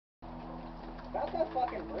Got that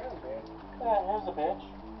fucking broom, dude. Yeah, here's a bitch.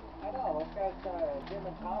 I know, those guys, Jim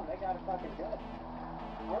and Tom, they got it fucking good. I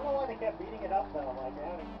don't know why they kept beating it up though, like,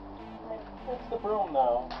 It's the broom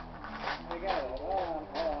though. I got it, hold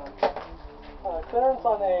on. Clearance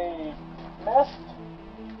on a masked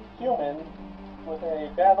human with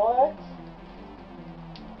a battle axe.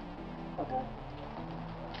 Okay.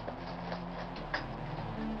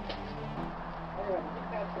 Anyway, keep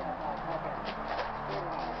that shit up, okay.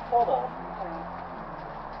 Hold on.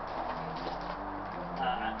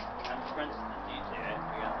 I'm friends with the DJ. I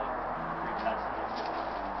got like 3 passengers.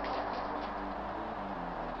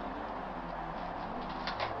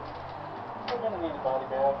 We're gonna need a body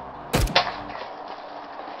bag.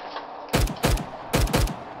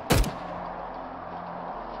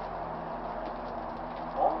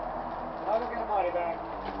 I'll go get a body bag.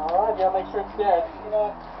 Alright, yeah, make sure it's dead. You know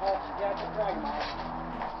what? Yeah, just drag him out.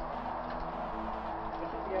 It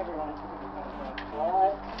should be everyone. It should be kind of dead.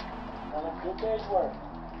 Alright. That was a good day's work.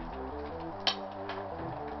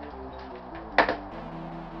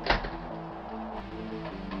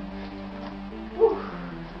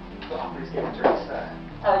 Please give it to us.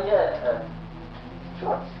 Yeah.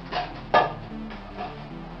 Sure.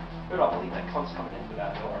 We don't believe that cunt's coming in through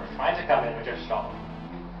that door. Trying to come in, but just stop him.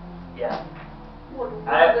 Yeah.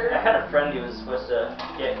 I had a friend who was supposed to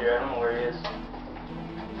get here. I don't know where he is.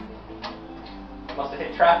 Must have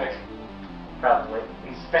hit traffic Probably.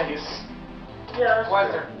 in space. Yeah, that's Why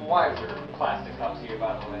is true. there plastic up here,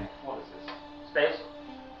 by the way? What is this? Space?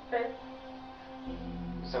 Space.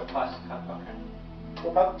 So plastic cup, okay.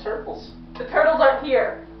 What about the turtles? The turtles aren't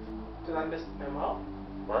here. Did I miss the memo?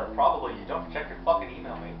 What? Probably you don't check your fucking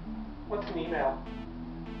email, mate. What's an email?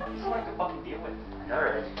 It's hard to fucking deal with.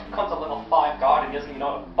 Alright. Cunt's a level 5 god and he doesn't even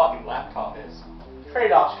know what a fucking laptop is.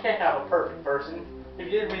 Trade-offs. You can't have a perfect person. If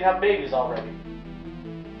you did, we'd have babies already.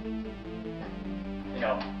 You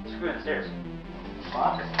know, screw the stairs.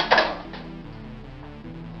 Fuck.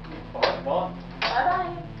 Well,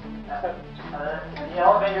 Bye-bye. The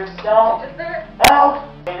elevator's down. Is there? Help!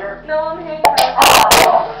 Elevator. No, I'm hanging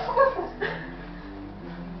out.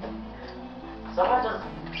 Someone just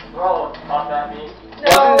throw up at me. No.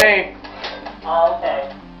 Wasn't me. Oh, okay.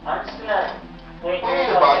 I'm just gonna wait here.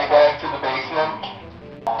 Take the body back to the basement.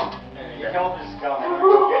 you killed this scum and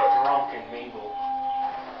we're gonna get drunk and mingle.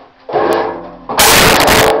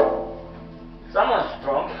 Someone's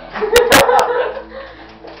drunk.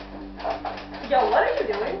 Yo, what are you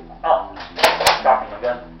doing? Oh, dropping my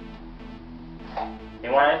gun.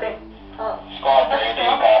 You want anything? Oh. Squad 3, do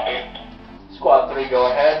you copy? Squad 3, go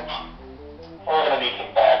ahead. We're gonna need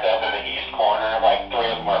some backup in the east corner. Like 3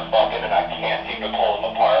 of them are fucking and I can't seem to pull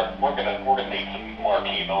them apart. We're gonna need some more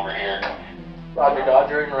team over here. Roger,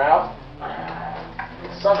 Dodger, and Ralph.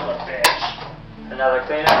 Son of a bitch. Another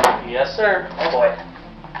cleanup? Yes, sir. Oh boy.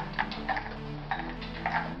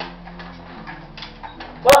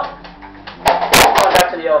 Well, going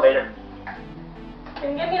back to the elevator.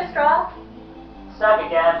 Can you give me a straw? Suck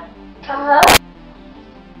again. Uh-huh.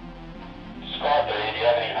 Squad 3, do you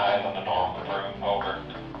have any eyes on the dorm room? Over.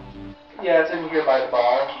 Yeah, it's in here by the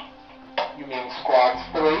bar. You mean Squad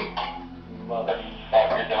 3?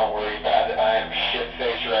 Motherfucker, don't worry about it. I am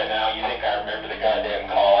shit-faced right now. You think I remember the goddamn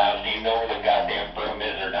call-outs? Do you know where the goddamn broom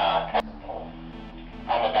is or not?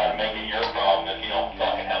 I'm about to make it your problem if you don't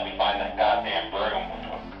fucking help me find that goddamn broom.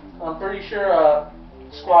 I'm pretty sure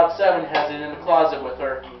Squad 7 has it in the closet with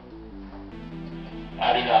her.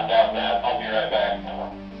 I do not doubt that. I'll be right back.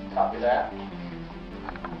 Copy that.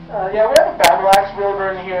 Yeah, we have a battle axe wielder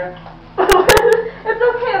in here. It's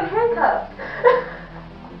okay, I'm handcuffed.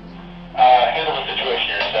 Handle the situation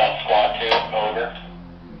yourself, Squad 2. Over.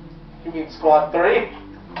 You mean Squad 3?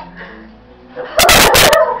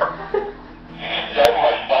 Suck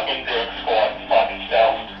my fucking dick, Squad fucking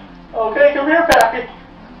self. Okay, come here, Pappy.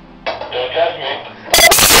 Don't touch me.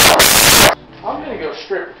 I'm gonna go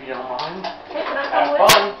strip if you don't mind. Hey, can I Have come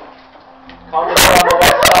with? fun. Come with me on the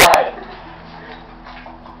west side.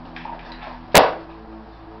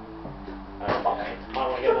 Alright, I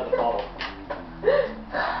want to get another bottle.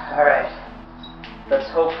 Alright. Let's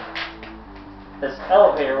hope this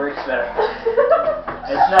elevator works better.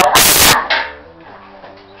 It's not.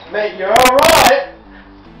 Mate, you're alright.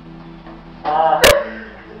 I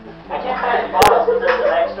can't find the bottles, but there's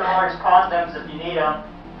some extra large condoms if you need them.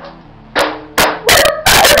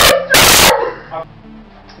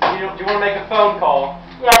 Do you want to make a phone call?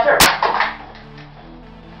 Yeah, sure. I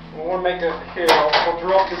want to make a... Here, I'll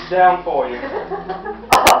drop this down for you.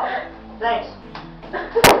 Oh, thanks.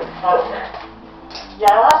 Yeah,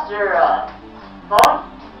 I lost your phone.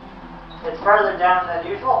 It's further down than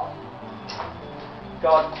usual.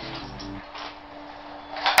 God.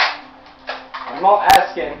 I'm not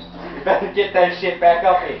asking. You better get that shit back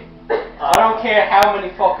up here. I don't care how many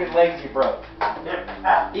fucking legs you broke.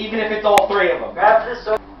 Even if it's all three of them. Grab this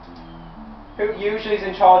so. Who usually is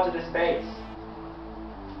in charge of this base?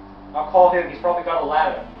 I'll call him. He's probably got a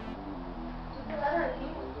ladder.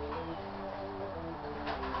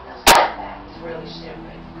 He's really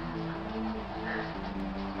stupid.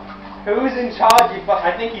 Who's in charge?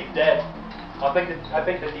 I think he's dead. I think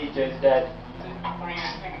the DJ's dead. What do you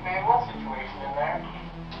think, man? What situation in there?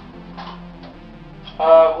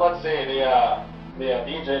 Let's see. The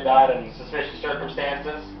DJ died in suspicious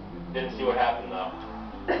circumstances. Didn't see what happened though.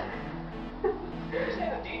 Did you say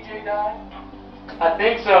the DJ died? I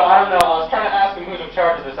think so. I don't know. I was trying to ask him who's in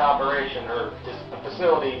charge of this operation or this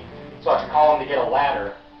facility, so I could call him to get a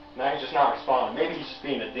ladder. Now he's just not responding. Maybe he's just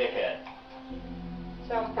being a dickhead.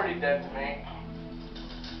 Sounds pretty dead to me.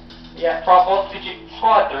 Yeah, Well,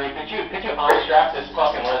 Squad 3, could you unstrap this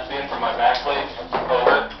fucking lesbian from my back, please?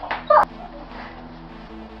 Over.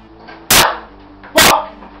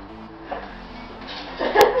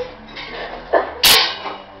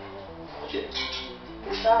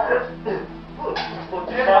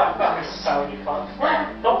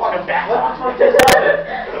 fuck! Don't fucking back off.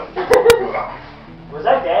 Was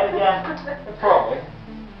I dead again? Probably.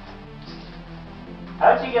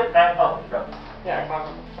 How'd you get back up, bro? Yeah, I climbed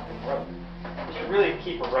up the fucking rope. You should really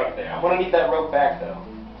keep a rope there. I'm gonna need that rope back though.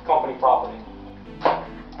 Company property.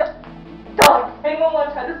 Dog, anyone want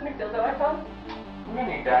to try this McDildo I found? We're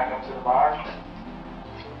gonna need backup to the bar.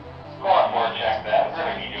 Squad 4, check that. We're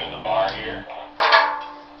gonna need you in the bar here.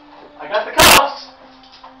 I got the cuffs!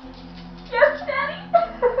 Yes, Daddy!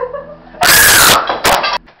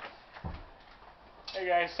 Hey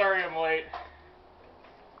guys, sorry I'm late.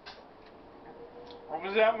 What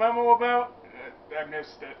was that memo about? I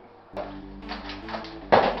missed it.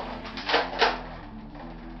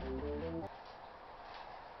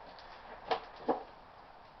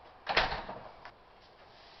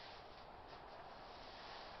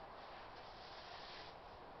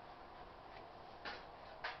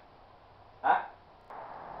 Huh?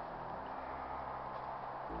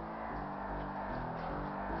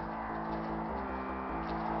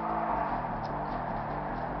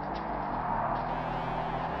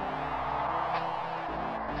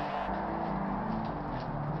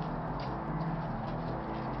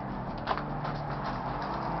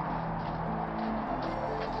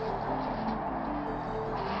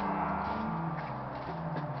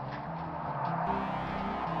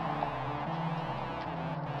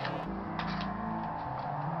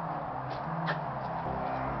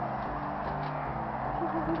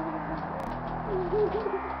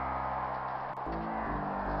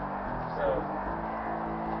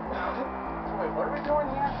 Wait, what are we doing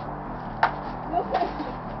here?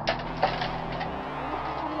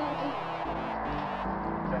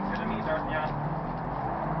 That's enemies, aren't ya?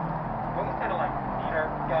 We almost kind of like need our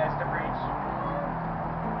guys to breach.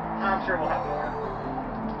 I'm sure we'll have more.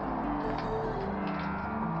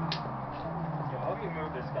 Yo, help me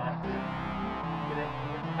move this guy. Get it?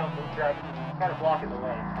 Help move, drive. Kind of blocking the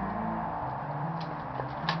way.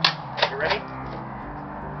 You ready?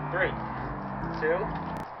 3, 2,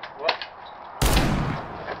 what?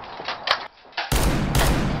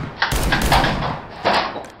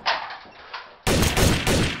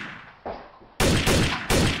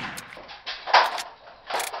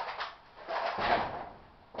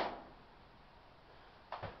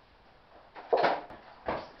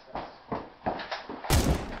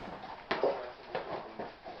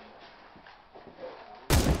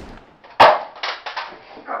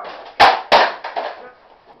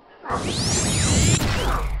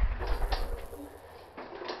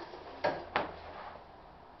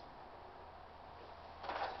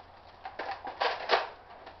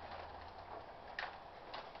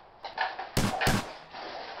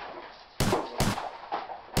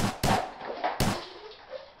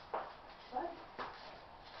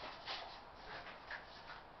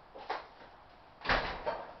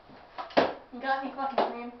 You got me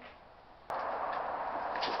fucking cream.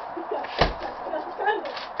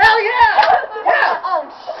 Hell yeah! Yeah!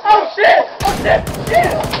 Oh shit! Oh shit!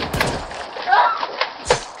 Shit!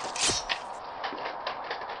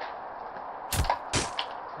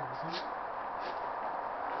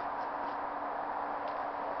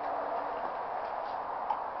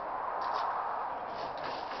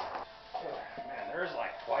 Man, there's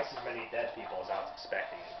like twice as many dead people as I was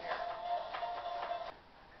expecting in here.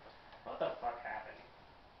 What the fuck happened?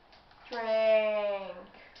 Drink.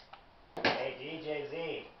 Hey, DJZ,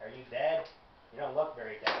 are you dead? You don't look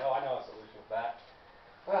very dead. Oh, I know a solution for that.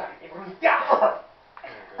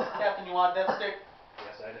 Captain, you want that stick?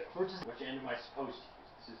 Yes, I do. Which end am I supposed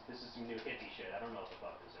to use? This is some new hippie shit. I don't know what the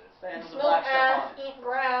fuck this is. the end with the Smoke black stuff ass, on it. eat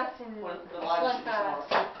grass, and With the lighter should be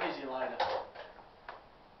fast. more easy lighter.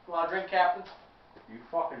 You want a drink, Captain? You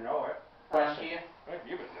fucking know it. Around here. What have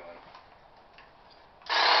you been doing?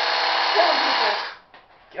 Killing people.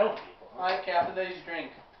 Killing people. Alright, Captain, there's your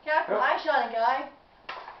drink. Captain, I shot a guy.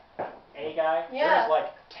 Hey guy, Yeah. there's like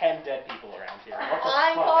 10 dead people around here. What the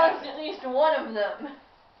I fuck caused happened? at least one of them.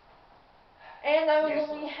 And I was Useless.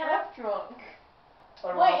 only half drunk.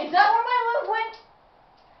 Or Wait, is that where my loot went?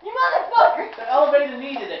 You motherfucker! The elevator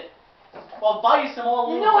needed it. Well, buy you some more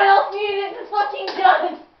You loot. know what else needed it? This fucking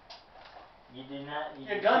gun! You do not need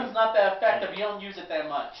your gun's not that effective. You don't use it that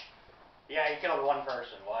much. Yeah, you killed one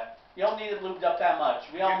person. What? You don't need it lubed up that much.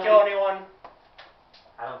 We Did all you know kill anyone?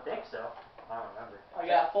 I don't think so. I don't remember. I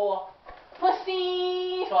Yeah. got 4.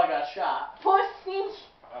 Pussy! So I got shot. Pussy!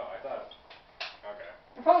 Oh, I thought. Okay.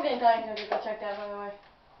 You're probably getting diagnosed. Go check that, by the way.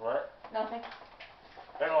 What? Nothing.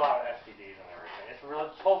 There's a lot of STDs and everything. It's really,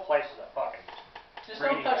 this whole place is a fucking. Just don't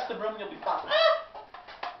breeding touch ground. the broom, you'll be fine.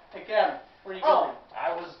 Hey, Kevin, where are you Oh. going?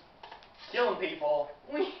 I was killing people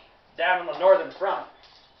We. down on the northern front.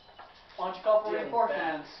 Why don't you call for Yeah,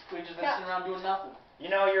 reinforcements? We just been Yeah. sitting around doing nothing. You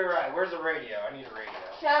know, you're right. Where's the radio? I need a radio.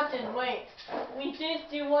 Captain, wait. We did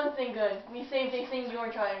do one thing good. We saved a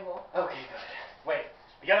singular triangle. Okay, good. Wait,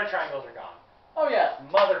 the other triangles are gone. Oh yeah,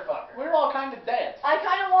 Motherfucker. we're all kind of dead. I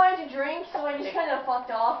kind of wanted to drink, so I just kind of fucked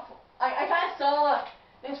off. I kind of saw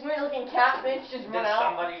this weird looking cat bitch just Did run out.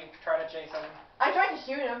 somebody try to chase him? I tried to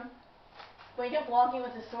shoot him, but he kept walking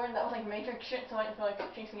with his sword, and that was like Matrix shit, so I didn't feel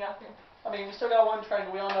like chasing after him. I mean, we still got one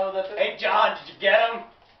triangle. We all know that. Hey, John, did you get him?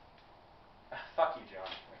 Fuck you, John.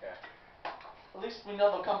 Okay. At least we know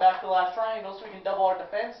they'll come back to the last triangle, so we can double our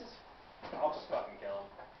defenses. I'll just fucking kill him.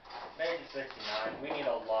 Made it 69. We need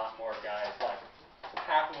a lot more guys. Like,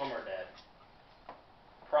 half of them are dead.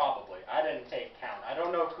 Probably. I didn't take count. I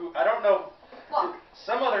don't know who. I don't know. Fuck.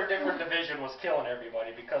 Some other different division was killing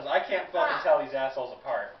everybody because I can't fucking Ah. tell these assholes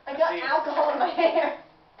apart. I got See? alcohol in my hair.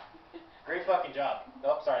 Great fucking job.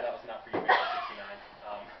 Oh, sorry, that was not for you, Mary 69.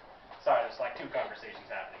 Sorry, there's like 2 conversations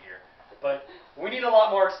happening here. But we need a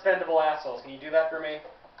lot more expendable assholes. Can you do that for me?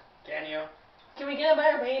 Can you? Can we get a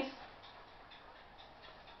better base?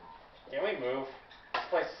 Can we move? This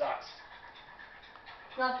place sucks.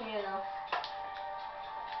 It's not good enough.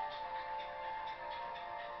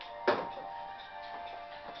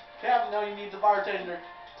 Kevin, now you need the bartender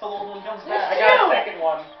till the old one comes I back. got a second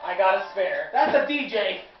one. I got a spare. That's a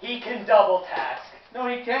DJ. He can double task. No,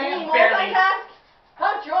 he Can can't. you barely- multitask?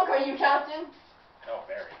 How drunk are you, Captain? Oh,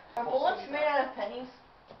 very. Are bullets made out of pennies?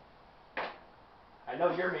 I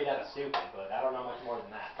know you're made out of stupid, but I don't know much more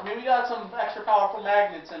than that. I mean, we got some extra powerful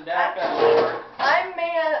magnets and back. I'm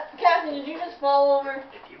made out of... Captain, did you just fall over?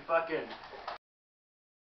 If you fucking